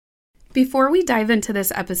Before we dive into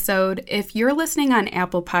this episode, if you're listening on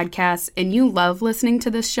Apple Podcasts and you love listening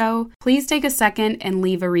to this show, please take a second and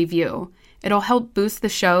leave a review. It'll help boost the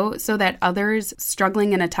show so that others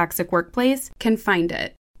struggling in a toxic workplace can find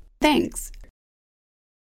it. Thanks.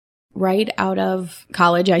 Right out of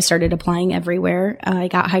college, I started applying everywhere. I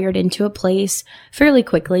got hired into a place fairly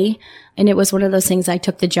quickly, and it was one of those things. I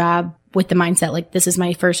took the job with the mindset, like, this is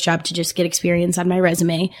my first job to just get experience on my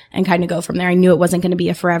resume and kind of go from there. I knew it wasn't going to be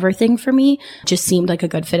a forever thing for me. It just seemed like a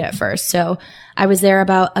good fit at first. So I was there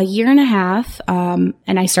about a year and a half, and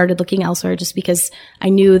I started looking elsewhere just because I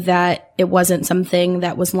knew that it wasn't something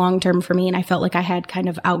that was long-term for me, and I felt like I had kind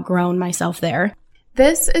of outgrown myself there.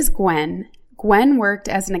 This is Gwen. Gwen worked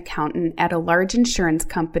as an accountant at a large insurance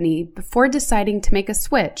company before deciding to make a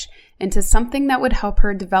switch into something that would help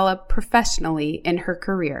her develop professionally in her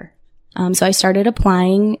career. So I started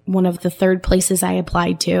applying. One of the third places I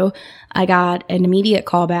applied to, I got an immediate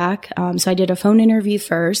callback. So I did a phone interview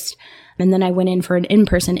first, and then I went in for an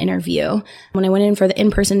in-person interview. When I went in for the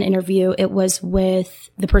in-person interview, it was with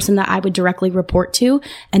the person that I would directly report to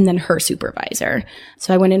and then her supervisor.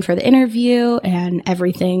 So I went in for the interview and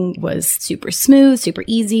everything was super smooth, super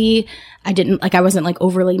easy. I wasn't like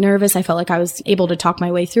overly nervous. I felt like I was able to talk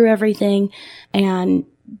my way through everything. And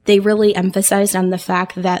they really emphasized on the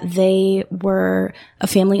fact that they were a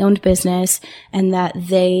family-owned business and that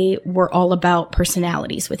they were all about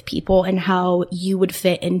personalities with people and how you would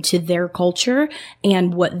fit into their culture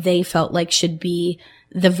and what they felt like should be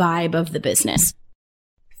the vibe of the business.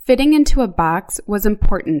 Fitting into a box was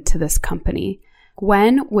important to this company.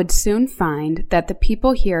 Gwen would soon find that the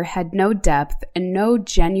people here had no depth and no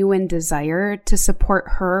genuine desire to support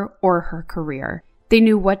her or her career. They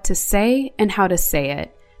knew what to say and how to say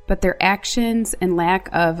it, but their actions and lack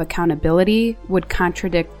of accountability would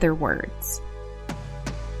contradict their words.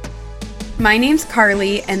 My name's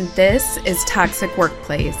Carly, and this is Toxic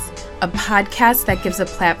Workplace, a podcast that gives a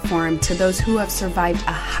platform to those who have survived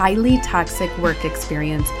a highly toxic work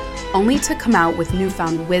experience only to come out with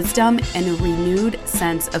newfound wisdom and a renewed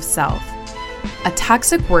sense of self. A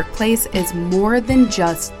toxic workplace is more than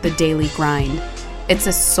just the daily grind. It's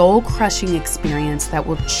a soul-crushing experience that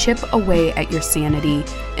will chip away at your sanity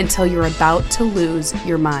until you're about to lose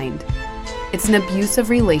your mind. It's an abusive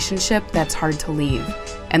relationship that's hard to leave,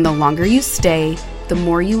 and the longer you stay, the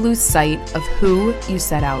more you lose sight of who you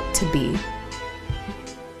set out to be.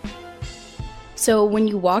 So when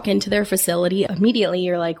you walk into their facility, immediately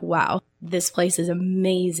you're like, wow, this place is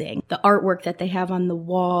amazing. The artwork that they have on the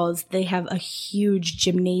walls, they have a huge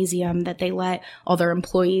gymnasium that they let all their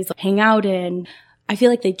employees hang out in. I feel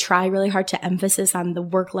like they try really hard to emphasize on the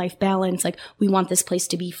work-life balance. Like, we want this place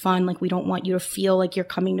to be fun. Like, we don't want you to feel like you're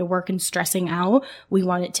coming to work and stressing out. We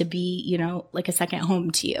want it to be, like a second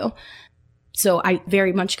home to you. So I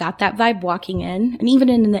very much got that vibe walking in. And even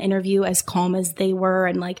in the interview, as calm as they were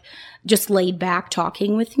and like just laid back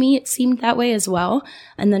talking with me, it seemed that way as well.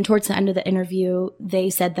 And then towards the end of the interview, they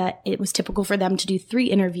said that it was typical for them to do 3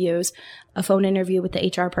 interviews: a phone interview with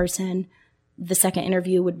the HR person, the second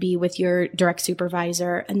interview would be with your direct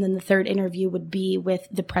supervisor, and then the third interview would be with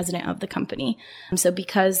the president of the company. So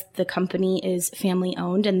because the company is family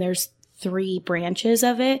owned and there's 3 branches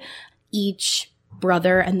of it, each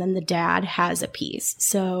brother and then the dad has a piece.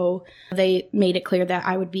 So they made it clear that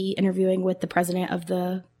I would be interviewing with the president of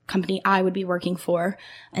the company I would be working for,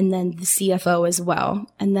 and then the CFO as well.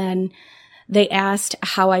 And then they asked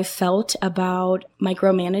how I felt about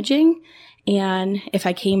micromanaging and if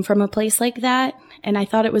I came from a place like that. And I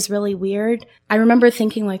thought it was really weird. I remember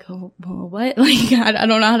thinking like, oh, well, what? Like, I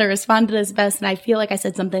don't know how to respond to this best. And I feel like I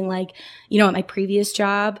said something like, at my previous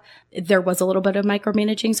job, there was a little bit of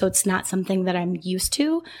micromanaging. So it's not something that I'm used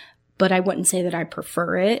to, but I wouldn't say that I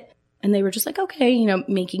prefer it. And they were just like, okay,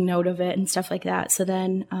 making note of it and stuff like that. So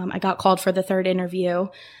then I got called for the third interview.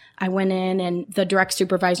 I went in and the direct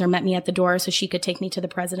supervisor met me at the door so she could take me to the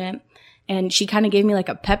president. And she kind of gave me like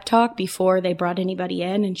a pep talk before they brought anybody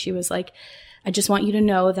in. And she was like, I just want you to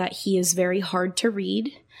know that he is very hard to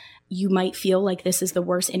read. You might feel like this is the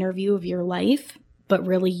worst interview of your life, but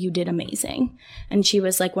really you did amazing. And she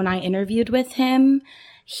was like, when I interviewed with him,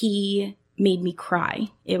 he made me cry.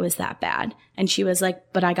 It was that bad. And she was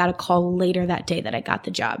like, but I got a call later that day that I got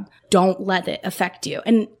the job. Don't let it affect you.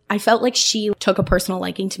 And I felt like she took a personal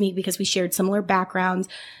liking to me because we shared similar backgrounds.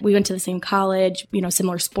 We went to the same college,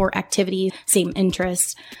 similar sport activity, same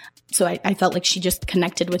interests. So I felt like she just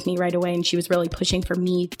connected with me right away, and she was really pushing for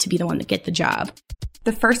me to be the one to get the job.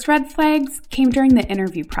 The first red flags came during the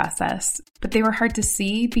interview process, but they were hard to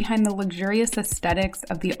see behind the luxurious aesthetics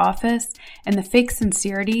of the office and the fake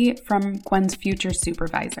sincerity from Gwen's future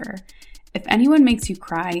supervisor. If anyone makes you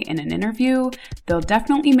cry in an interview, they'll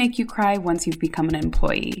definitely make you cry once you've become an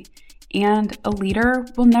employee. And a leader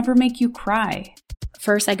will never make you cry.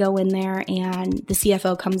 First, I go in there and the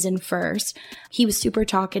CFO comes in first. He was super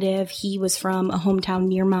talkative. He was from a hometown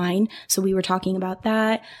near mine. So we were talking about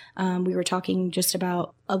that. We were talking just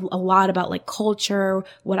about a lot about like culture,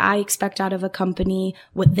 what I expect out of a company,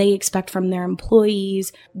 what they expect from their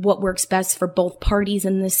employees, what works best for both parties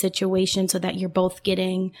in this situation so that you're both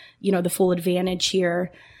getting, the full advantage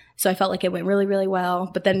here. So I felt like it went really, really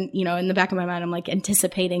well. But then, in the back of my mind, I'm like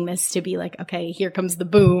anticipating this to be like, okay, here comes the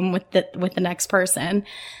boom with the next person.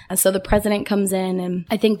 So the president comes in, and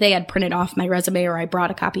I think they had printed off my resume, or I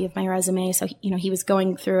brought a copy of my resume. So, he was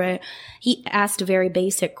going through it. He asked very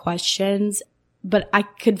basic questions, but I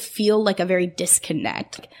could feel like a very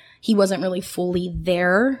disconnect. He wasn't really fully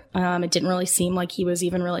there. It didn't really seem like he was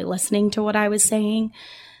even really listening to what I was saying.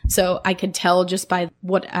 So I could tell just by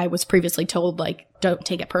what I was previously told, like, don't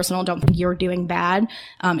take it personal. Don't think you're doing bad.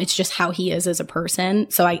 It's just how he is as a person.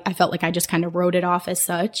 So I felt like I just kind of wrote it off as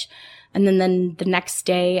such. And then the next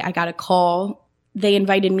day I got a call. They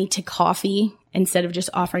invited me to coffee instead of just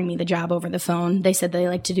offering me the job over the phone. They said they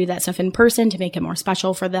like to do that stuff in person to make it more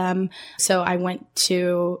special for them. So I went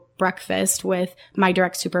to breakfast with my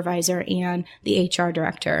direct supervisor and the HR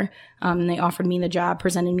director. They offered me the job,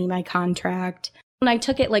 presented me my contract. And I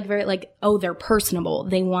took it they're personable.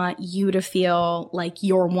 They want you to feel like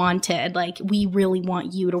you're wanted. Like, we really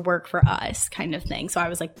want you to work for us kind of thing. So I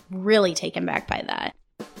was like really taken back by that.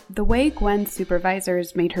 The way Gwen's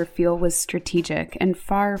supervisors made her feel was strategic and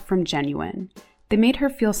far from genuine. They made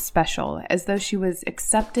her feel special, as though she was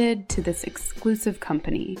accepted to this exclusive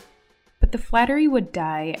company. But the flattery would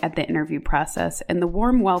die at the interview process, and the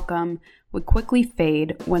warm welcome would quickly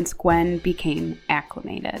fade once Gwen became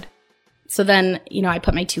acclimated. So then, I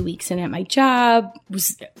put my 2 weeks in at my job,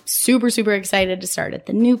 was super, super excited to start at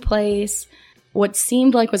the new place. What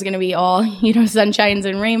seemed like was going to be all, sunshines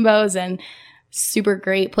and rainbows and super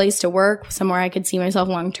great place to work, somewhere I could see myself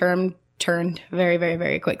long term, turned very, very,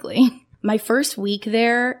 very quickly. My first week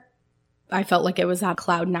there, I felt like it was on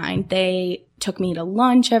cloud nine. They took me to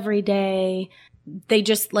lunch every day. They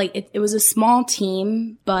just it was a small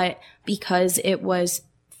team, but because it was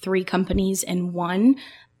 3 companies in one,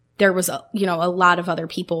 there was a lot of other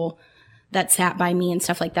people that sat by me and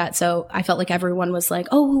stuff like that. So I felt like everyone was like,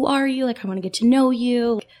 oh, who are you? Like, I want to get to know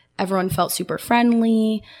you. Everyone felt super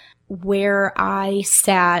friendly. Where I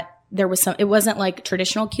sat, it wasn't like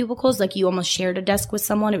traditional cubicles, like you almost shared a desk with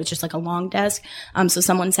someone. It was just like a long desk. So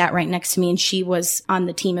someone sat right next to me and she was on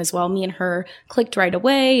the team as well. Me and her clicked right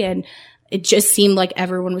away, and it just seemed like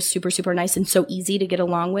everyone was super, super nice and so easy to get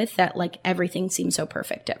along with that, like, everything seemed so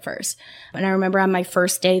perfect at first. And I remember on my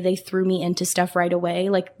first day, they threw me into stuff right away,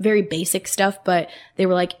 like very basic stuff, but they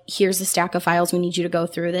were like, here's a stack of files. We need you to go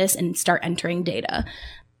through this and start entering data.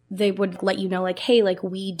 They would let you know, like, hey, like,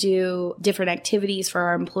 we do different activities for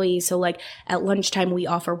our employees. So like at lunchtime, we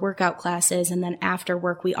offer workout classes. And then after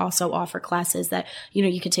work, we also offer classes that,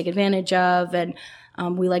 you could take advantage of. And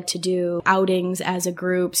we like to do outings as a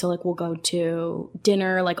group. So like we'll go to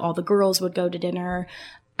dinner, like all the girls would go to dinner.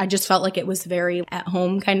 I just felt like it was very at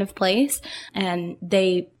home kind of place. And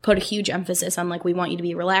they put a huge emphasis on like, we want you to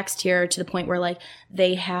be relaxed here, to the point where like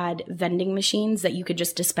they had vending machines that you could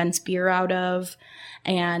just dispense beer out of.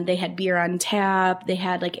 And they had beer on tap. They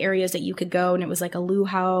had like areas that you could go, and it was like a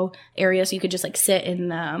luau area. So you could just like sit in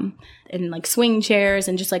like swing chairs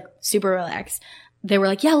and just like super relaxed. They were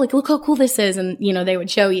like, yeah, like, look how cool this is. And, they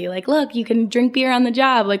would show you like, look, you can drink beer on the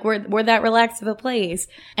job. Like, we're that relaxed of a place.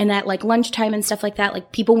 And at like lunchtime and stuff like that,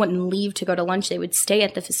 like people wouldn't leave to go to lunch. They would stay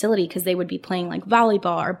at the facility because they would be playing like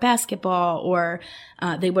volleyball or basketball, or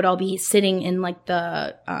they would all be sitting in like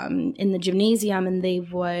in the gymnasium, and they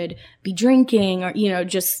would be drinking, or,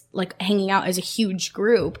 just like hanging out as a huge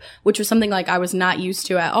group, which was something like I was not used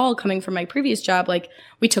to at all coming from my previous job. Like,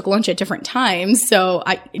 we took lunch at different times, so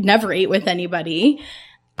I never ate with anybody.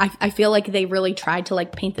 I feel like they really tried to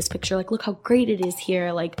like paint this picture, like, look how great it is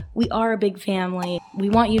here. Like, we are a big family. We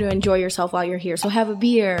want you to enjoy yourself while you're here, so have a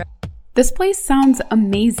beer. This place sounds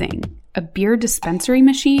amazing. A beer dispensary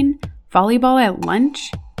machine? Volleyball at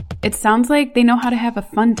lunch? It sounds like they know how to have a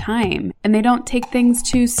fun time, and they don't take things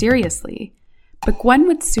too seriously. But Gwen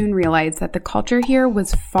would soon realize that the culture here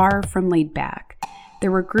was far from laid back.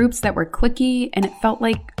 There were groups that were cliquey, and it felt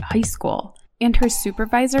like high school. And her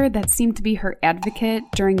supervisor, that seemed to be her advocate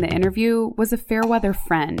during the interview, was a fair-weather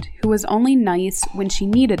friend who was only nice when she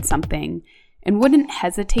needed something and wouldn't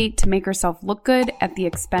hesitate to make herself look good at the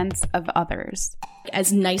expense of others.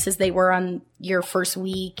 As nice as they were on your first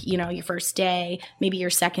week, your first day, maybe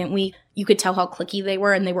your second week, You could tell how cliquey they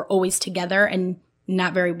were, and they were always together and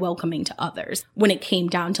not very welcoming to others. When it came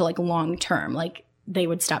down to like long term, like they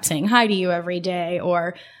would stop saying hi to you every day,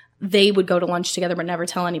 or they would go to lunch together but never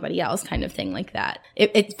tell anybody else, kind of thing like that.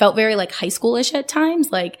 It felt very like high schoolish at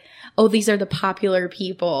times, like, oh, these are the popular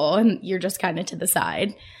people and you're just kind of to the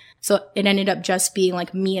side. So it ended up just being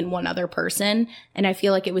like me and one other person. And I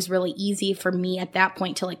feel like it was really easy for me at that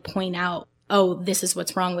point to like point out, oh, this is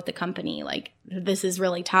what's wrong with the company. Like, this is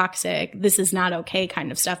really toxic. This is not okay,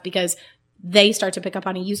 kind of stuff, because they start to pick up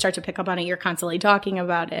on it. You start to pick up on it. You're constantly talking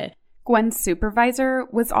about it. Gwen's supervisor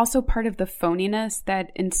was also part of the phoniness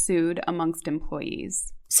that ensued amongst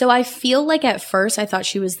employees. So I feel like at first I thought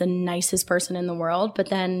she was the nicest person in the world, but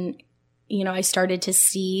then, you know, I started to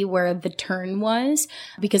see where the turn was,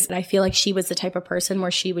 because I feel like she was the type of person where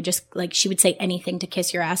she would just like, she would say anything to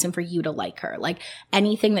kiss your ass and for you to like her. Like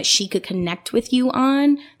anything that she could connect with you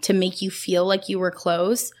on to make you feel like you were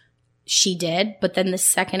close, she did. But then the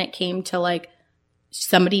second it came to like,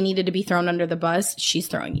 somebody needed to be thrown under the bus, she's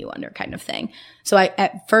throwing you under, kind of thing. So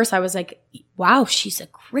at first I was like, wow, she's a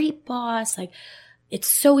great boss. Like, it's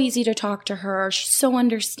so easy to talk to her. She's so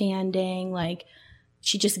understanding. Like,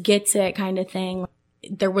 she just gets it, kind of thing.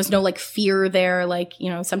 There was no like fear there. Like, you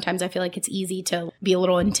know, sometimes I feel like it's easy to be a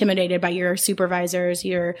little intimidated by your supervisors,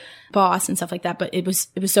 your boss and stuff like that. But it was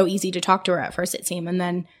so easy to talk to her at first, it seemed. And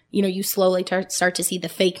then, you know, you slowly start to see the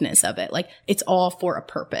fakeness of it. Like, it's all for a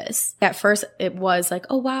purpose. At first it was like,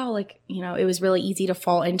 oh wow, like, you know, it was really easy to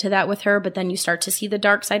fall into that with her. But then you start to see the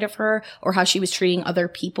dark side of her, or how she was treating other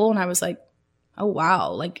people. And I was like, oh wow,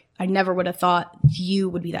 like I never would have thought you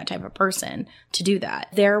would be that type of person to do that.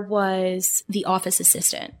 There was the office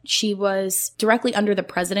assistant. She was directly under the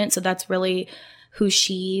president, so that's really who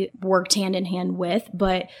she worked hand in hand with,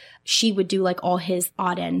 but she would do like all his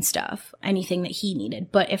odd end stuff, anything that he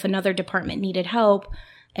needed. But if another department needed help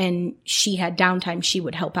and she had downtime, she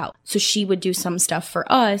would help out. So she would do some stuff for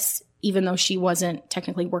us, even though she wasn't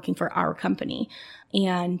technically working for our company.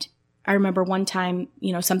 And I remember one time,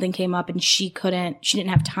 you know, something came up and she didn't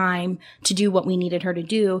have time to do what we needed her to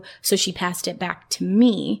do. So she passed it back to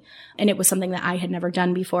me. And it was something that I had never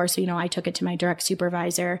done before. So, you know, I took it to my direct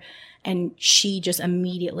supervisor, and she just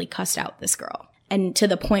immediately cussed out this girl. And to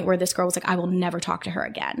the point where this girl was like, I will never talk to her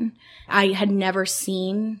again. I had never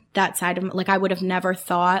seen that side of, like, I would have never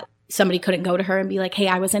thought somebody couldn't go to her and be like, hey,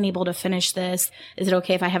 I wasn't able to finish this. Is it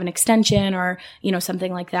okay if I have an extension, or, you know,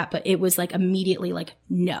 something like that? But it was like immediately like,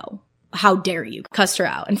 no. How dare you? Cussed her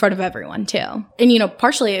out in front of everyone too. And, you know,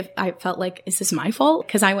 partially I felt like, is this my fault?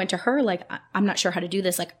 Because I went to her like, I'm not sure how to do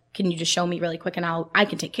this. Like, can you just show me really quick and I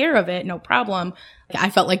can take care of it. No problem. I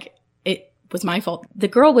felt like it was my fault. The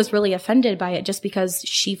girl was really offended by it just because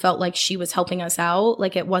she felt like she was helping us out.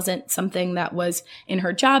 Like, it wasn't something that was in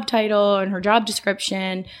her job title and her job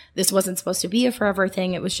description. This wasn't supposed to be a forever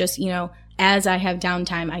thing. It was just, you know, as I have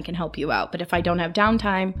downtime, I can help you out. But if I don't have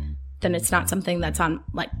downtime, then it's not something that's on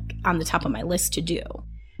the top of my list to do.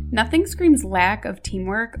 Nothing screams lack of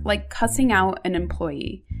teamwork like cussing out an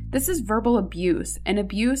employee. This is verbal abuse, an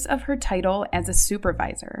abuse of her title as a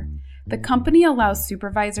supervisor. The company allows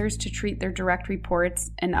supervisors to treat their direct reports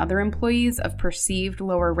and other employees of perceived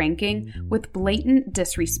lower ranking with blatant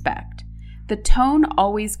disrespect. The tone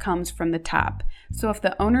always comes from the top, so if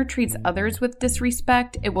the owner treats others with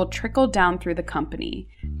disrespect, it will trickle down through the company.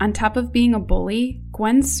 On top of being a bully,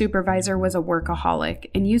 Gwen's supervisor was a workaholic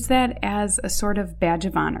and used that as a sort of badge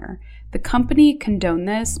of honor. The company condoned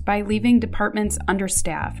this by leaving departments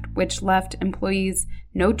understaffed, which left employees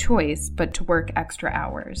no choice but to work extra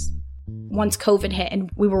hours. Once COVID hit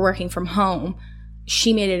and we were working from home,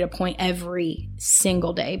 she made it a point every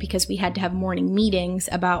single day, because we had to have morning meetings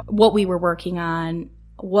about what we were working on,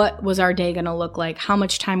 what was our day going to look like, how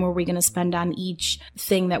much time were we going to spend on each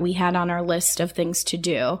thing that we had on our list of things to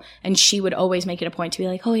do. And she would always make it a point to be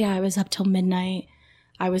like, oh yeah, I was up till midnight.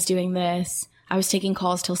 I was doing this. I was taking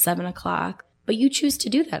calls till 7:00. But you choose to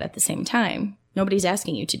do that at the same time. Nobody's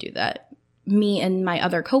asking you to do that. Me and my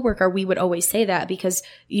other coworker, we would always say that because,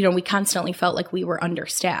 you know, we constantly felt like we were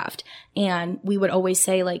understaffed. And we would always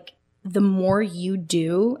say, like, the more you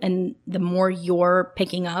do and the more you're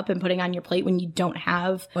picking up and putting on your plate when you don't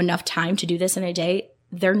have enough time to do this in a day,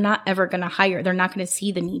 they're not ever going to hire. They're not going to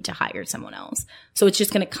see the need to hire someone else. So it's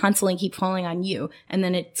just going to constantly keep falling on you. And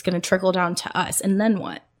then it's going to trickle down to us. And then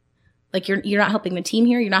what? Like, you're not helping the team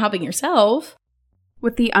here. You're not helping yourself.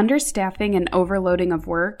 With the understaffing and overloading of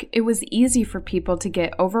work, it was easy for people to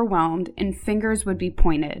get overwhelmed and fingers would be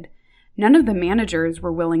pointed. None of the managers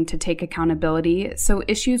were willing to take accountability, so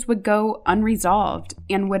issues would go unresolved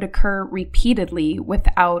and would occur repeatedly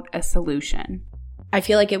without a solution. I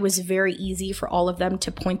feel like it was very easy for all of them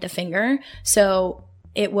to point the finger. So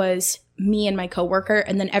it was me and my coworker,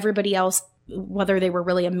 and then everybody else, whether they were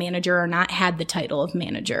really a manager or not, had the title of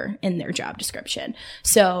manager in their job description.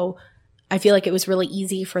 So I feel like it was really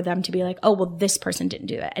easy for them to be like, oh, well, this person didn't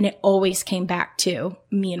do it. And it always came back to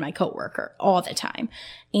me and my coworker all the time.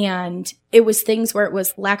 And it was things where it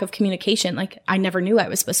was lack of communication. Like, I never knew I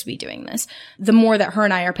was supposed to be doing this. The more that her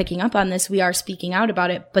and I are picking up on this, we are speaking out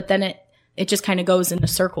about it, but then it just kind of goes in a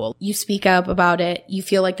circle. You speak up about it. You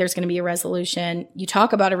feel like there's going to be a resolution. You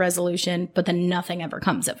talk about a resolution, but then nothing ever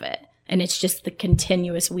comes of it. And it's just the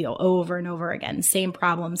continuous wheel over and over again. Same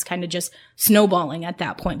problems kind of just snowballing at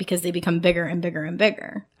that point because they become bigger and bigger and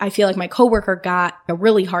bigger. I feel like my coworker got a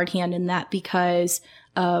really hard hand in that because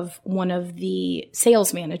of one of the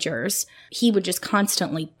sales managers. He would just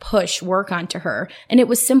constantly push work onto her. And it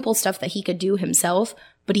was simple stuff that he could do himself,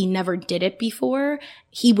 but he never did it before.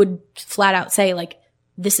 He would flat out say, like,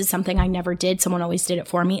 this is something I never did. Someone always did it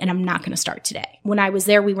for me, and I'm not going to start today. When I was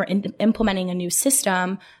there, we were implementing a new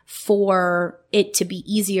system for it to be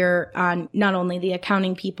easier on not only the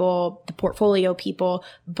accounting people, the portfolio people,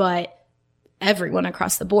 but everyone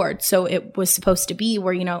across the board. So it was supposed to be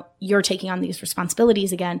where, you're taking on these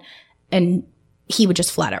responsibilities again, and he would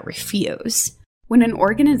just flat out refuse. When an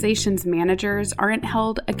organization's managers aren't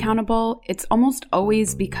held accountable, it's almost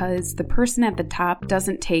always because the person at the top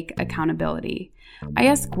doesn't take accountability. I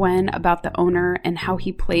asked Gwen about the owner and how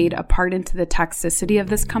he played a part into the toxicity of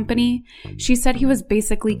this company. She said he was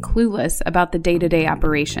basically clueless about the day-to-day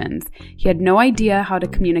operations. He had no idea how to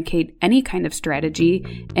communicate any kind of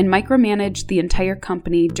strategy and micromanaged the entire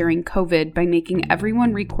company during COVID by making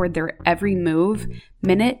everyone record their every move,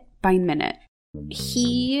 minute by minute.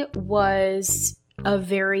 He was a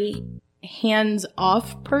very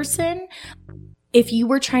hands-off person. If you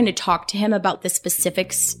were trying to talk to him about the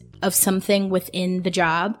specifics of something within the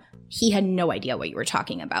job, he had no idea what you were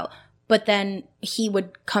talking about. But then he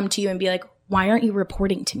would come to you and be like, why aren't you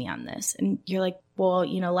reporting to me on this? And you're like, well,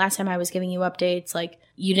 last time I was giving you updates, like,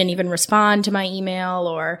 you didn't even respond to my email,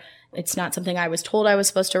 or it's not something I was told I was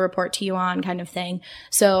supposed to report to you on, kind of thing.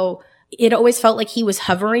 So it always felt like he was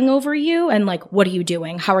hovering over you and like, what are you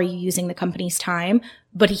doing? How are you using the company's time?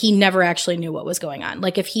 But he never actually knew what was going on.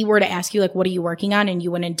 Like, if he were to ask you, like, what are you working on? And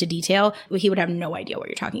you went into detail, he would have no idea what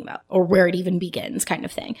you're talking about or where it even begins, kind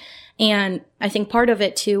of thing. And I think part of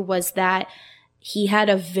it too was that he had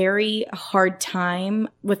a very hard time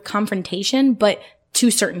with confrontation, but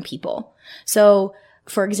to certain people. So,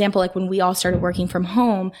 for example, like when we all started working from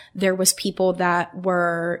home, there was people that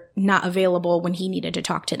were not available when he needed to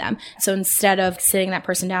talk to them. So instead of sitting that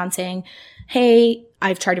person down saying, hey,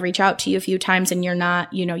 I've tried to reach out to you a few times and you're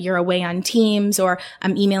not, you're away on Teams, or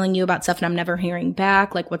I'm emailing you about stuff and I'm never hearing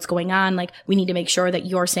back, like, what's going on? Like, we need to make sure that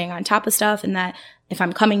you're staying on top of stuff, and that if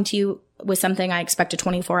I'm coming to you with something, I expect a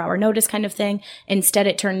 24-hour notice, kind of thing. Instead,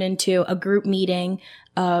 it turned into a group meeting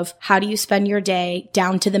of how do you spend your day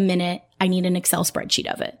down to the minute. I need an Excel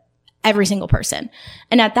spreadsheet of it. Every single person.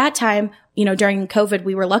 And at that time, during COVID,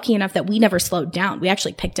 we were lucky enough that we never slowed down. We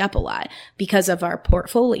actually picked up a lot because of our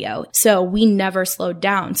portfolio. So we never slowed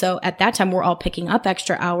down. So at that time, we're all picking up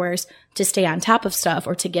extra hours to stay on top of stuff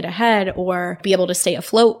or to get ahead or be able to stay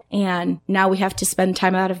afloat. And now we have to spend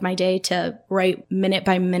time out of my day to write minute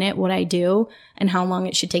by minute what I do and how long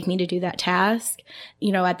it should take me to do that task.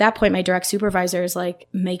 At that point, my direct supervisor is like,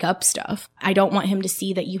 make up stuff. I don't want him to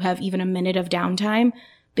see that you have even a minute of downtime,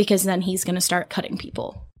 because then he's going to start cutting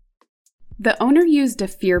people. The owner used a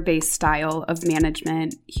fear-based style of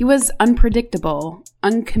management. He was unpredictable,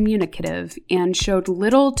 uncommunicative, and showed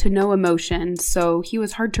little to no emotion, so he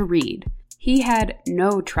was hard to read. He had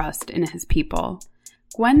no trust in his people.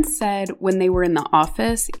 Gwen said when they were in the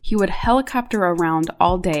office, he would helicopter around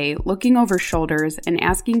all day, looking over shoulders and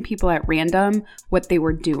asking people at random what they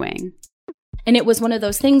were doing. And it was one of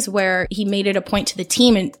those things where he made it a point to the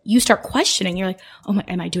team and you start questioning. You're like, oh my,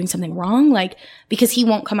 am I doing something wrong? Like, because he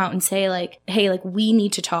won't come out and say like, hey, like, we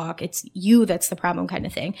need to talk. It's you that's the problem, kind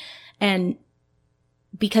of thing. And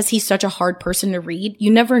because he's such a hard person to read,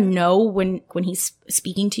 you never know when he's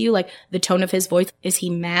speaking to you, like the tone of his voice. Is he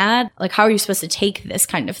mad? Like, how are you supposed to take this,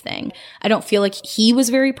 kind of thing? I don't feel like he was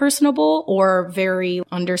very personable or very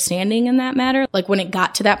understanding in that matter. Like, when it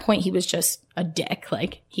got to that point, he was just a dick.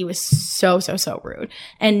 Like, he was so rude.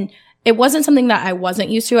 And it wasn't something that I wasn't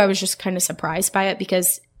used to. I was just kind of surprised by it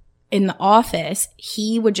because in the office,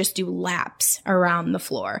 he would just do laps around the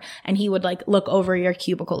floor, and he would like look over your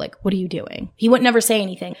cubicle like, what are you doing? He would never say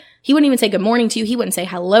anything. He wouldn't even say good morning to you. He wouldn't say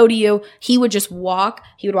hello to you. He would just walk.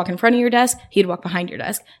 He would walk in front of your desk. He'd walk behind your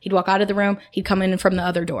desk. He'd walk out of the room. He'd come in from the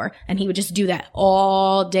other door, and he would just do that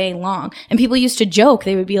all day long. And people used to joke.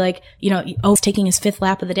 They would be like, oh, he's taking his 5th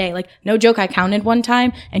lap of the day. Like, no joke. I counted one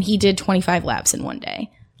time, and he did 25 laps in one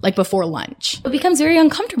day, like before lunch. It becomes very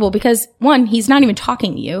uncomfortable because, one, he's not even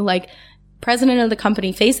talking to you. Like, president of the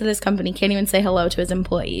company, face of this company, can't even say hello to his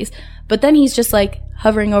employees. But then he's just like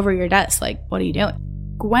hovering over your desk, like, what are you doing?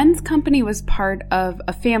 Gwen's company was part of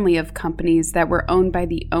a family of companies that were owned by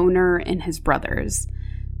the owner and his brothers.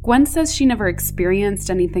 Gwen says she never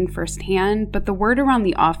experienced anything firsthand, but the word around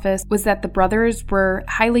the office was that the brothers were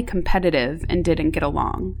highly competitive and didn't get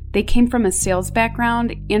along. They came from a sales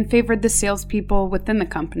background and favored the salespeople within the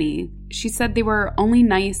company. She said they were only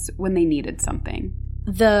nice when they needed something.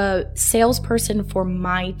 The salesperson for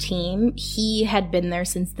my team, he had been there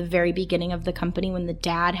since the very beginning of the company when the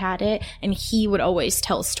dad had it, and he would always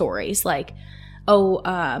tell stories like,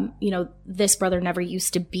 this brother never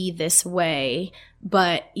used to be this way,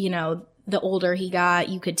 but, the older he got,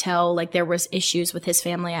 you could tell like there was issues with his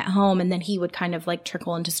family at home, and then he would kind of like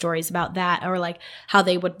trickle into stories about that, or like how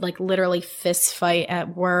they would like literally fist fight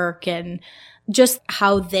at work, and just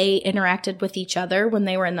how they interacted with each other when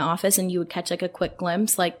they were in the office, and you would catch like a quick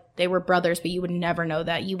glimpse, like they were brothers, but you would never know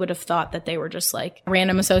that. You would have thought that they were just like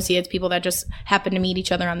random associates, people that just happened to meet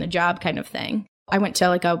each other on the job kind of thing. I went to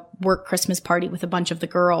like a work Christmas party with a bunch of the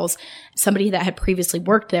girls. Somebody that had previously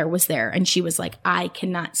worked there was there, and she was like, I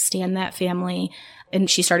cannot stand that family. And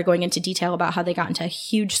she started going into detail about how they got into a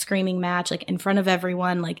huge screaming match, like in front of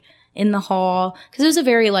everyone, like in the hall, because it was a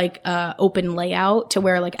very like open layout to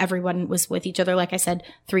where like everyone was with each other. Like I said,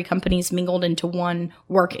 3 companies mingled into one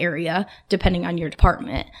work area depending on your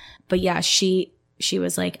department. But yeah, she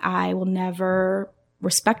was like, I will never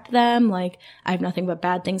respect them. Like, I have nothing but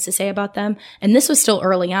bad things to say about them. And this was still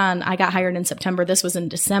early on. I got hired in September. This was in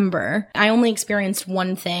December. I only experienced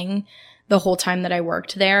one thing the whole time that I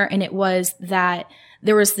worked there, and it was that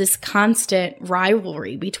there was this constant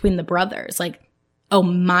rivalry between the brothers. Like, oh,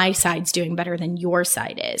 my side's doing better than your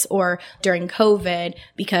side is. Or during COVID,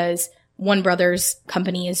 because one brother's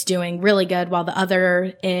company is doing really good while the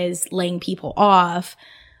other is laying people off,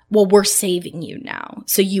 well, we're saving you now,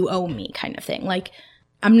 so you owe me kind of thing. Like,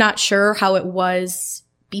 I'm not sure how it was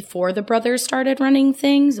before the brothers started running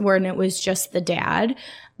things, when it was just the dad,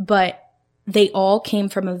 but they all came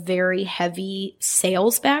from a very heavy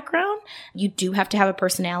sales background. You do have to have a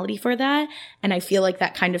personality for that. And I feel like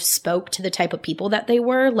that kind of spoke to the type of people that they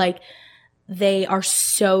were. Like, they are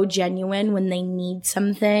so genuine when they need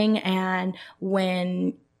something and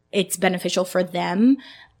when it's beneficial for them.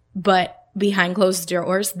 But behind closed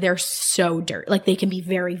doors, they're so dirty. Like, they can be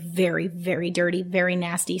very, very, very dirty, very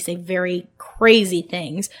nasty, say very crazy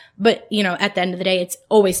things. But, at the end of the day, it's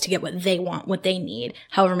always to get what they want, what they need.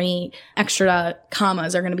 However many extra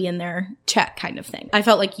commas are going to be in their check kind of thing. I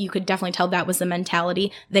felt like you could definitely tell that was the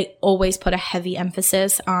mentality. They always put a heavy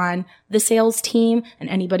emphasis on the sales team and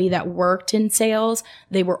anybody that worked in sales.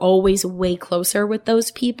 They were always way closer with those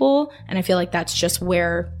people. And I feel like that's just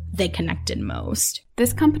where they connected most.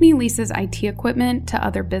 This company leases IT equipment to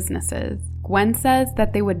other businesses. Gwen says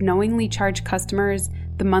that they would knowingly charge customers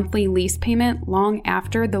the monthly lease payment long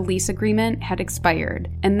after the lease agreement had expired,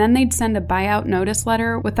 and then they'd send a buyout notice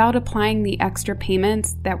letter without applying the extra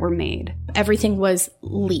payments that were made. Everything was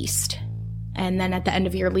leased. And then at the end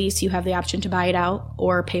of your lease, you have the option to buy it out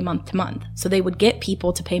or pay month to month. So they would get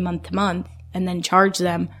people to pay month to month and then charge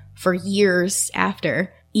them for years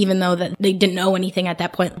after, even though that they didn't owe anything at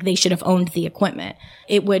that point. They should have owned the equipment.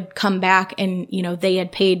 It would come back and, they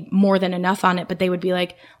had paid more than enough on it, but they would be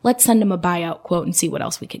like, let's send them a buyout quote and see what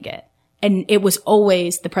else we could get. And it was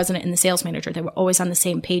always the president and the sales manager. They were always on the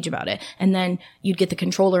same page about it. And then you'd get the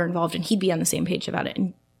controller involved and he'd be on the same page about it.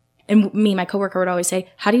 And me, my coworker would always say,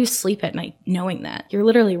 how do you sleep at night knowing that? You're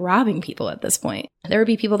literally robbing people at this point. There would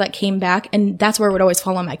be people that came back, and that's where it would always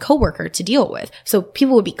fall on my coworker to deal with. So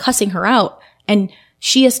people would be cussing her out, and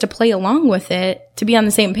she has to play along with it to be on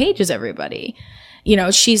the same page as everybody.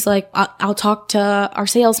 She's like, I'll talk to our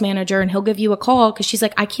sales manager and he'll give you a call. Cause she's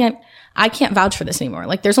like, I can't vouch for this anymore.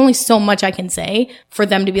 Like, there's only so much I can say for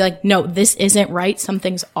them to be like, no, this isn't right.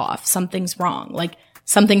 Something's off. Something's wrong. Like,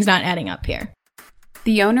 something's not adding up here.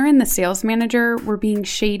 The owner and the sales manager were being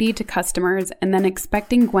shady to customers and then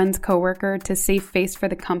expecting Gwen's coworker to save face for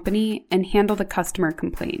the company and handle the customer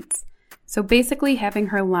complaints. So basically having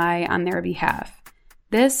her lie on their behalf.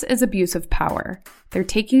 This is abuse of power. They're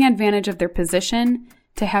taking advantage of their position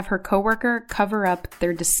to have her coworker cover up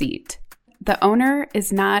their deceit. The owner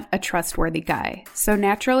is not a trustworthy guy, so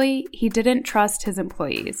naturally, he didn't trust his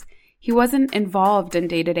employees. He wasn't involved in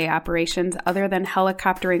day-to-day operations other than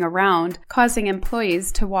helicoptering around, causing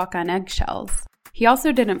employees to walk on eggshells. He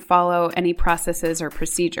also didn't follow any processes or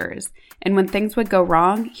procedures, and when things would go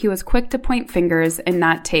wrong, he was quick to point fingers and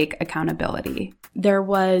not take accountability. There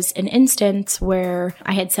was an instance where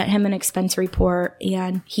I had sent him an expense report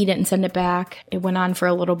and he didn't send it back. It went on for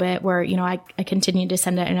a little bit where, I continued to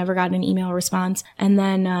send it and never got an email response. And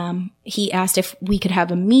then he asked if we could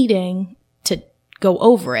have a meeting to go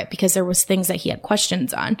over it because there was things that he had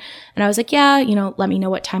questions on. And I was like, yeah, let me know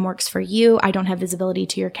what time works for you. I don't have visibility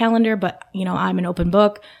to your calendar, but, I'm an open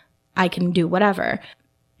book. I can do whatever.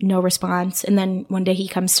 No response. And then one day he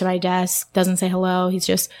comes to my desk, doesn't say hello. He's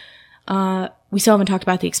just, we still haven't talked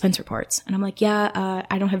about the expense reports. And I'm like, yeah,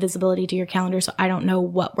 I don't have visibility to your calendar, so I don't know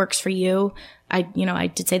what works for you. I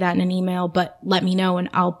did say that in an email, but let me know and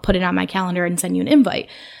I'll put it on my calendar and send you an invite.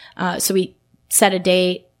 So we set a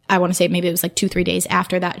date. I want to say maybe it was like 2-3 days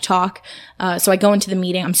after that talk. So I go into the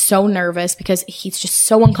meeting. I'm so nervous because he's just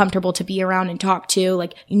so uncomfortable to be around and talk to.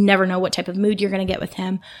 Like, you never know what type of mood you're going to get with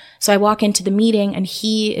him. So I walk into the meeting and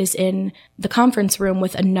he is in the conference room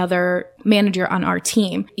with another manager on our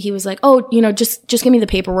team. He was like, oh, just give me the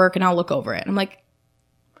paperwork and I'll look over it. And I'm like,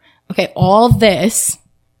 okay, all this,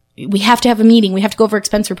 we have to have a meeting. We have to go over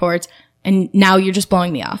expense reports. And now you're just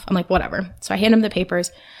blowing me off. I'm like, whatever. So I hand him the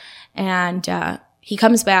papers and, he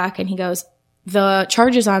comes back and he goes, the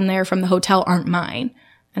charges on there from the hotel aren't mine.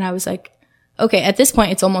 And I was like, okay, at this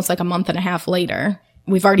point, it's almost like a month and a half later.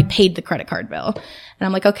 We've already paid the credit card bill. And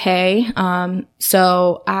I'm like, okay.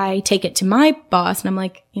 So I take it to my boss and I'm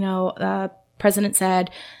like, president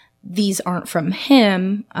said these aren't from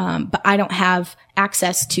him, but I don't have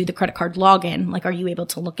access to the credit card login. Like, are you able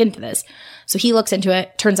to look into this? So he looks into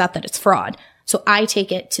it. Turns out that it's fraud. So I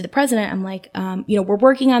take it to the president. I'm like, we're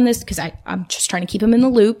working on this because I'm just trying to keep him in the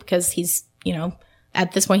loop because he's,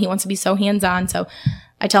 at this point he wants to be so hands-on. So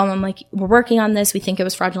I tell him, I'm like, we're working on this. We think it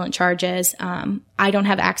was fraudulent charges. I don't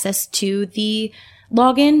have access to the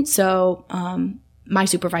login. So, my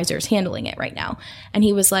supervisor is handling it right now. And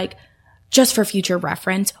he was like, just for future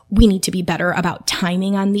reference, we need to be better about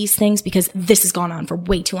timing on these things because this has gone on for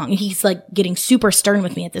way too long. And he's like getting super stern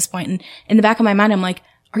with me at this point. And in the back of my mind, I'm like,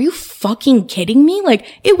 are you fucking kidding me?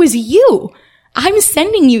 Like, it was you. I'm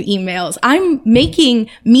sending you emails. I'm making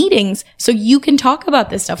meetings so you can talk about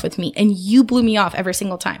this stuff with me. And you blew me off every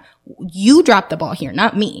single time. You dropped the ball here,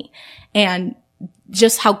 not me. And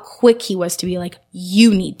just how quick he was to be like,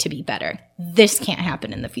 you need to be better. This can't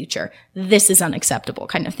happen in the future. This is unacceptable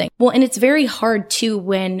kind of thing. Well, and it's very hard too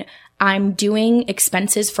when I'm doing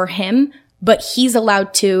expenses for him, but he's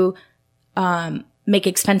allowed to, make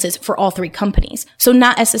expenses for all three companies. So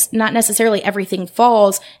not necessarily everything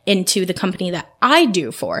falls into the company that I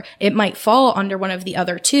do for. It might fall under one of the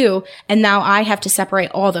other two. And now I have to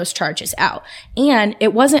separate all those charges out. And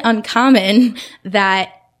it wasn't uncommon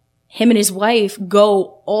that him and his wife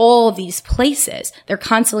go all these places. They're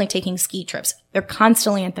constantly taking ski trips. They're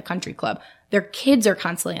constantly at the country club. Their kids are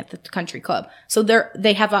constantly at the country club. So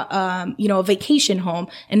they have a vacation home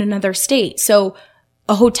in another state. So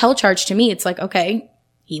a hotel charge to me, it's like, okay,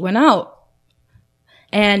 he went out.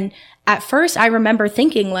 And at first I remember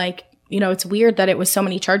thinking like, it's weird that it was so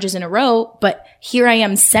many charges in a row, but here I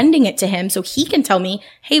am sending it to him so he can tell me,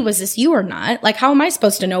 hey, was this you or not? Like, how am I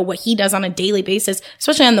supposed to know what he does on a daily basis,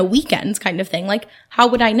 especially on the weekends kind of thing? Like, how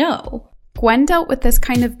would I know? Gwen dealt with this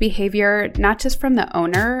kind of behavior not just from the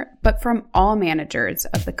owner, but from all managers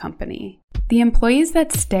of the company. The employees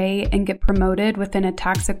that stay and get promoted within a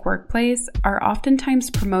toxic workplace are oftentimes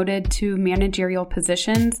promoted to managerial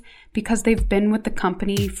positions because they've been with the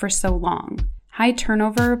company for so long. High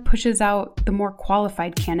turnover pushes out the more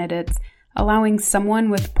qualified candidates, allowing someone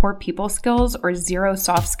with poor people skills or zero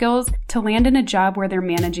soft skills to land in a job where they're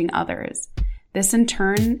managing others. This in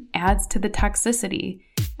turn adds to the toxicity.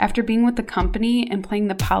 After being with the company and playing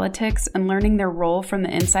the politics and learning their role from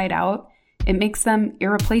the inside out, it makes them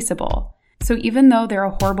irreplaceable. So even though they're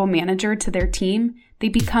a horrible manager to their team, they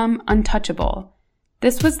become untouchable.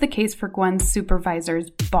 This was the case for Gwen's supervisor's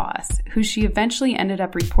boss, who she eventually ended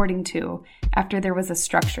up reporting to after there was a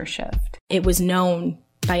structure shift. It was known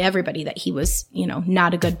by everybody that he was,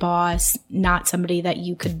 not a good boss, not somebody that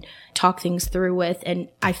you could talk things through with. And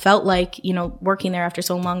I felt like, working there after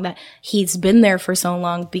so long that he's been there for so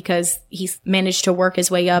long because he's managed to work his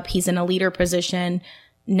way up. He's in a leader position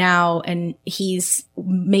now and he's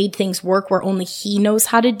made things work where only he knows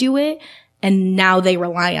how to do it. And now they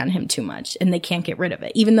rely on him too much and they can't get rid of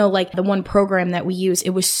it. Even though like the one program that we use, it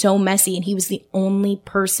was so messy and he was the only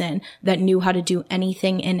person that knew how to do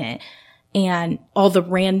anything in it. And all the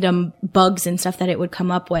random bugs and stuff that it would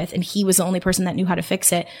come up with. And he was the only person that knew how to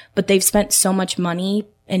fix it. But they've spent so much money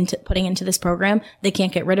into putting into this program, they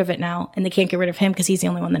can't get rid of it now. And they can't get rid of him because he's the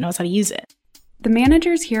only one that knows how to use it. The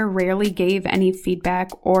managers here rarely gave any feedback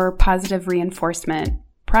or positive reinforcement,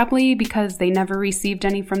 probably because they never received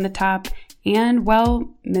any from the top. And,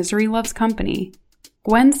 well, misery loves company.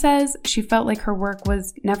 Gwen says she felt like her work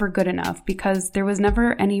was never good enough because there was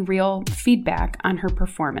never any real feedback on her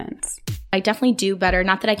performance. I definitely do better.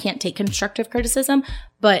 Not that I can't take constructive criticism,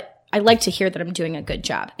 but I like to hear that I'm doing a good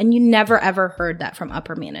job. And you never, ever heard that from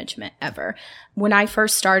upper management, ever. When I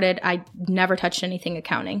first started, I never touched anything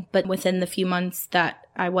accounting. But within the few months that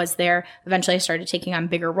I was there, eventually I started taking on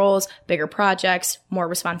bigger roles, bigger projects, more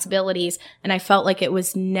responsibilities. And I felt like it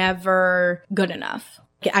was never good enough.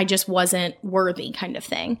 I just wasn't worthy kind of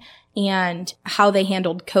thing. And how they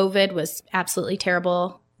handled COVID was absolutely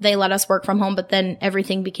terrible. They let us work from home, but then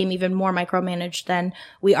everything became even more micromanaged than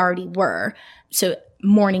we already were. So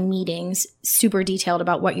morning meetings, super detailed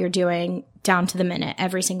about what you're doing down to the minute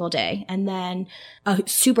every single day. And then a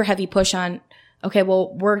super heavy push on, okay,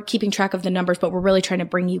 well, we're keeping track of the numbers, but we're really trying to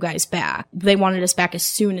bring you guys back. They wanted us back as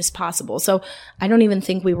soon as possible. So I don't even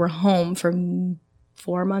think we were home for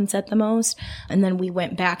 4 months at the most. And then we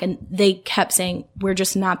went back and they kept saying, we're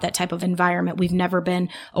just not that type of environment. We've never been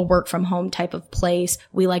a work from home type of place.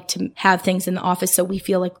 We like to have things in the office so we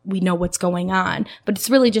feel like we know what's going on. But it's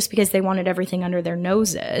really just because they wanted everything under their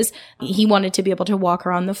noses. He wanted to be able to walk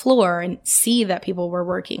around the floor and see that people were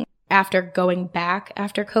working. After going back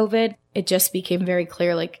after COVID, it just became very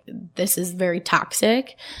clear, like, this is very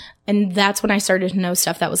toxic. And that's when I started to know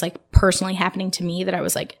stuff that was like personally happening to me that I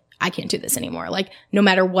was like, I can't do this anymore. Like, no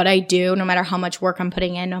matter what I do, no matter how much work I'm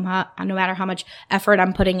putting in, no matter how much effort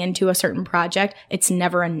I'm putting into a certain project, it's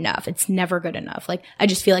never enough. It's never good enough. Like, I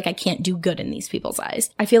just feel like I can't do good in these people's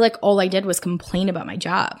eyes. I feel like all I did was complain about my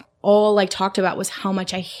job. All I talked about was how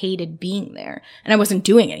much I hated being there. And I wasn't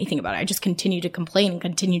doing anything about it. I just continued to complain and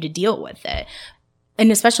continue to deal with it.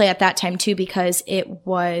 And especially at that time too, because it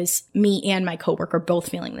was me and my coworker both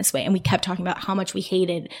feeling this way. And we kept talking about how much we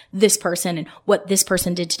hated this person and what this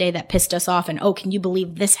person did today that pissed us off. And, oh, can you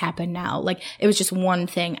believe this happened now? Like, it was just one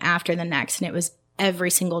thing after the next. And it was every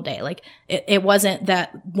single day. Like, it wasn't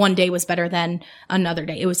that one day was better than another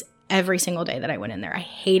day. It was every single day that I went in there. I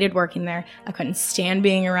hated working there. I couldn't stand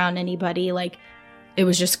being around anybody. Like, it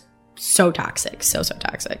was just so toxic, so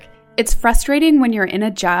toxic. It's frustrating when you're in a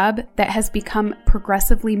job that has become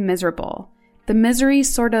progressively miserable. The misery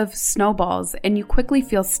sort of snowballs and you quickly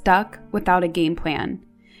feel stuck without a game plan.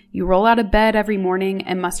 You roll out of bed every morning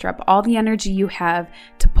and muster up all the energy you have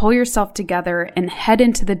to pull yourself together and head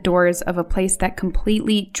into the doors of a place that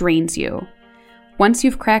completely drains you. Once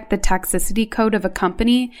you've cracked the toxicity code of a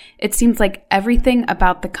company, it seems like everything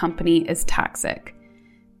about the company is toxic.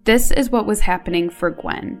 This is what was happening for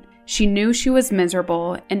Gwen. She knew she was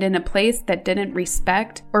miserable and in a place that didn't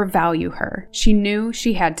respect or value her. She knew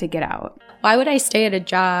she had to get out. Why would I stay at a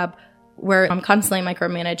job where I'm constantly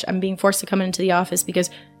micromanaged? I'm being forced to come into the office because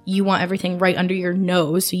you want everything right under your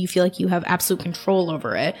nose, so you feel like you have absolute control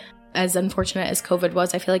over it. As unfortunate as COVID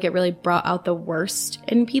was, I feel like it really brought out the worst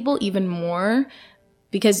in people even more.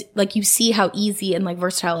 Because, like, you see how easy and, like,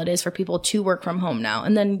 versatile it is for people to work from home now.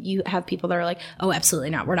 And then you have people that are like, oh, absolutely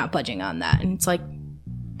not. We're not budging on that. And it's like,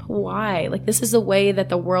 why? Like, this is the way that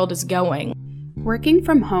the world is going. Working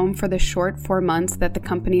from home for the short 4 months that the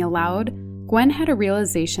company allowed, Gwen had a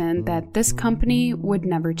realization that this company would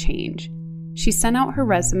never change. She sent out her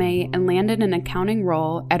resume and landed an accounting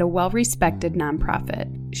role at a well-respected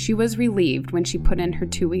nonprofit. She was relieved when she put in her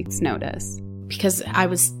 2 weeks' notice. Because I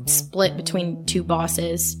was split between two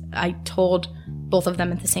bosses, I told both of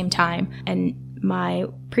them at the same time. And my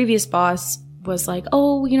previous boss was like,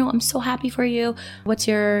 oh, you know, I'm so happy for you. What's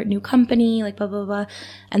your new company? Like, blah, blah, blah.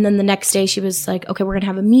 And then the next day she was like, okay, we're going to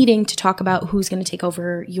have a meeting to talk about who's going to take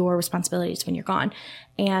over your responsibilities when you're gone.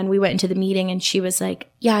 And we went into the meeting and she was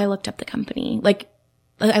like, yeah, I looked up the company. Like,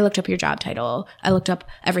 I looked up your job title. I looked up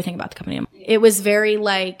everything about the company. It was very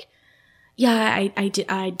like, yeah,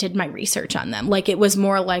 I did my research on them. Like, it was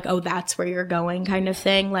more like, oh, that's where you're going kind of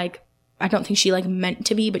thing. Like, I don't think she like meant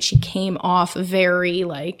to be, but she came off very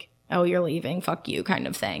like, oh, you're leaving, fuck you kind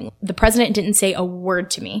of thing. The president didn't say a word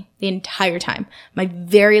to me the entire time. My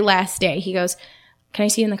very last day, he goes, can I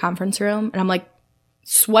see you in the conference room? And I'm like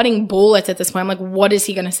sweating bullets at this point. I'm like, what is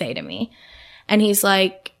he going to say to me? And he's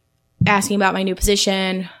like asking about my new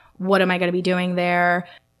position. What am I going to be doing there?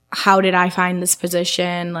 how did I find this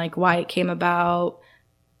position, like why it came about.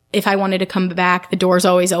 If I wanted to come back, the door's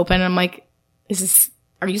always open. I'm like,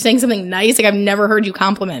 are you saying something nice? Like, I've never heard you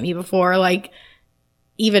compliment me before, like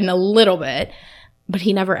even a little bit. But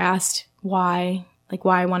he never asked why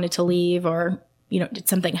I wanted to leave, or, did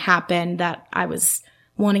something happen that I was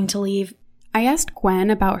wanting to leave. I asked Gwen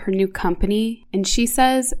about her new company, and she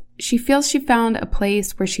says she feels she found a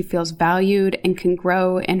place where she feels valued and can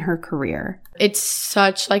grow in her career. It's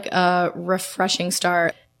such like a refreshing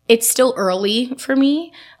start. It's still early for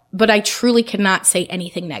me, but I truly cannot say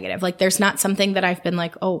anything negative. Like, there's not something that I've been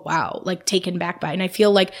like, oh, wow, like taken back by. And I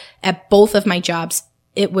feel like at both of my jobs,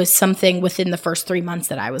 it was something within the first 3 months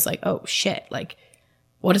that I was like, oh shit, like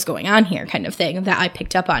what is going on here kind of thing that I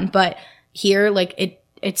picked up on. But here, like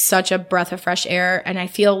it's such a breath of fresh air. And I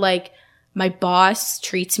feel like my boss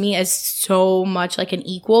treats me as so much like an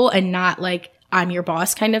equal and not like I'm your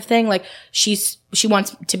boss kind of thing. Like she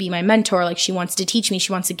wants to be my mentor. Like she wants to teach me.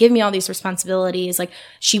 She wants to give me all these responsibilities. Like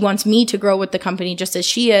she wants me to grow with the company just as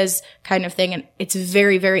she is kind of thing. And it's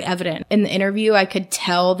very, very evident. In the interview, I could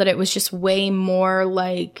tell that it was just way more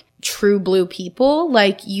like true blue people.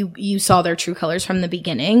 Like you saw their true colors from the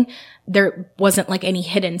beginning. There wasn't like any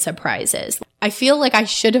hidden surprises. I feel like I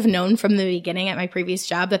should have known from the beginning at my previous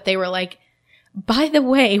job that they were like, by the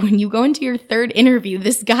way, when you go into your third interview,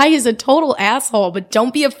 this guy is a total asshole, but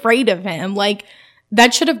don't be afraid of him. Like,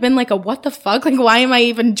 that should have been like a what the fuck? Like, why am I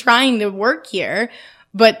even trying to work here?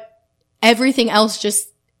 But everything else just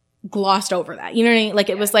glossed over that. You know what I mean? Like,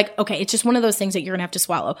 it was like, okay, it's just one of those things that you're going to have to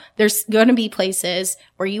swallow. There's going to be places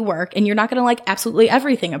where you work and you're not going to like absolutely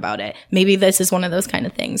everything about it. Maybe this is one of those kind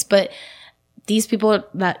of things. But these people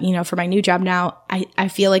that, for my new job now, I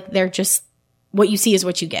feel like they're just, what you see is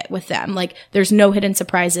what you get with them. Like, there's no hidden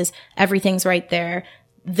surprises. Everything's right there.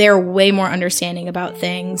 They're way more understanding about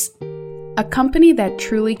things. A company that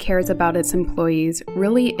truly cares about its employees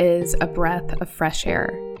really is a breath of fresh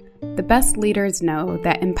air. The best leaders know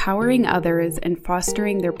that empowering others and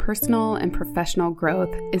fostering their personal and professional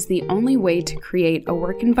growth is the only way to create a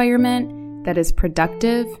work environment that is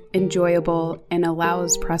productive, enjoyable, and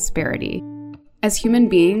allows prosperity. As human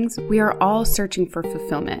beings, we are all searching for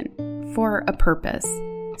fulfillment, for a purpose.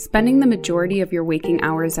 Spending the majority of your waking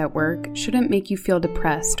hours at work shouldn't make you feel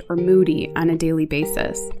depressed or moody on a daily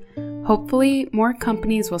basis. Hopefully, more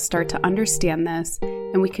companies will start to understand this,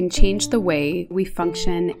 and we can change the way we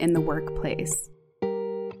function in the workplace.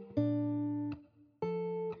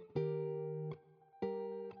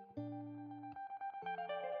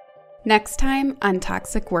 Next time on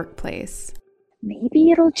Toxic Workplace. Maybe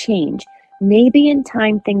it'll change. Maybe in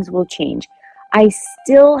time things will change. I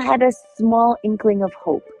still had a small inkling of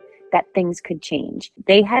hope that things could change.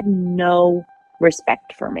 They had no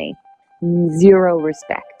respect for me, zero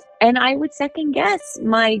respect. And I would second guess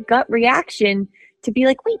my gut reaction to be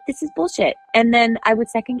like, wait, this is bullshit. And then I would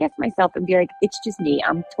second guess myself and be like, it's just me.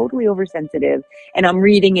 I'm totally oversensitive and I'm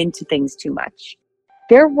reading into things too much.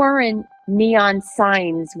 There weren't neon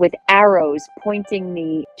signs with arrows pointing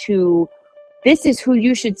me to this is who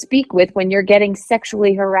you should speak with when you're getting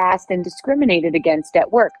sexually harassed and discriminated against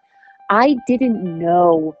at work. I didn't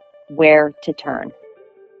know where to turn.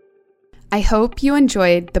 I hope you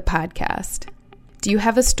enjoyed the podcast. Do you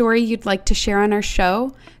have a story you'd like to share on our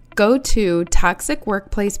show? Go to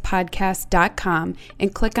toxicworkplacepodcast.com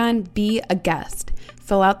and click on Be a Guest.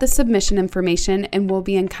 Fill out the submission information and we'll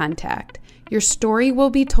be in contact. Your story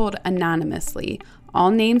will be told anonymously.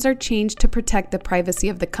 All names are changed to protect the privacy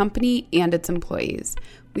of the company and its employees.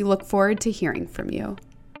 We look forward to hearing from you.